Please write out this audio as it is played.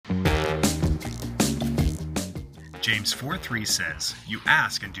James 4:3 says, "You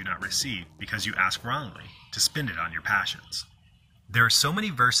ask and do not receive because you ask wrongly, to spend it on your passions." There are so many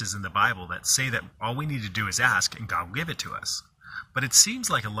verses in the Bible that say that all we need to do is ask and God will give it to us. But it seems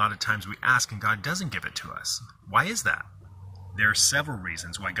like a lot of times we ask and God doesn't give it to us. Why is that? There are several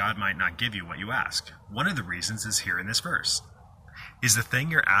reasons why God might not give you what you ask. One of the reasons is here in this verse. Is the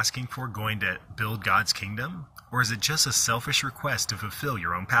thing you're asking for going to build God's kingdom? Or is it just a selfish request to fulfill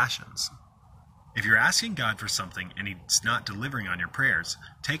your own passions? If you're asking God for something and He's not delivering on your prayers,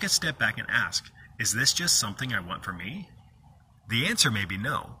 take a step back and ask, is this just something I want for me? The answer may be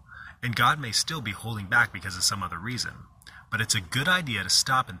no, and God may still be holding back because of some other reason. But it's a good idea to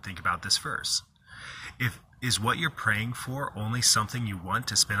stop and think about this verse. Is what you're praying for only something you want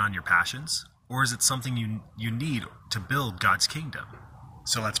to spend on your passions? Or is it something you need to build God's kingdom?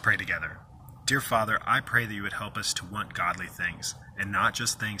 So let's pray together. Dear Father, I pray that you would help us to want godly things and not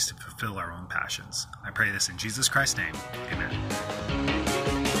just things to fulfill our own passions. I pray this in Jesus Christ's name. Amen.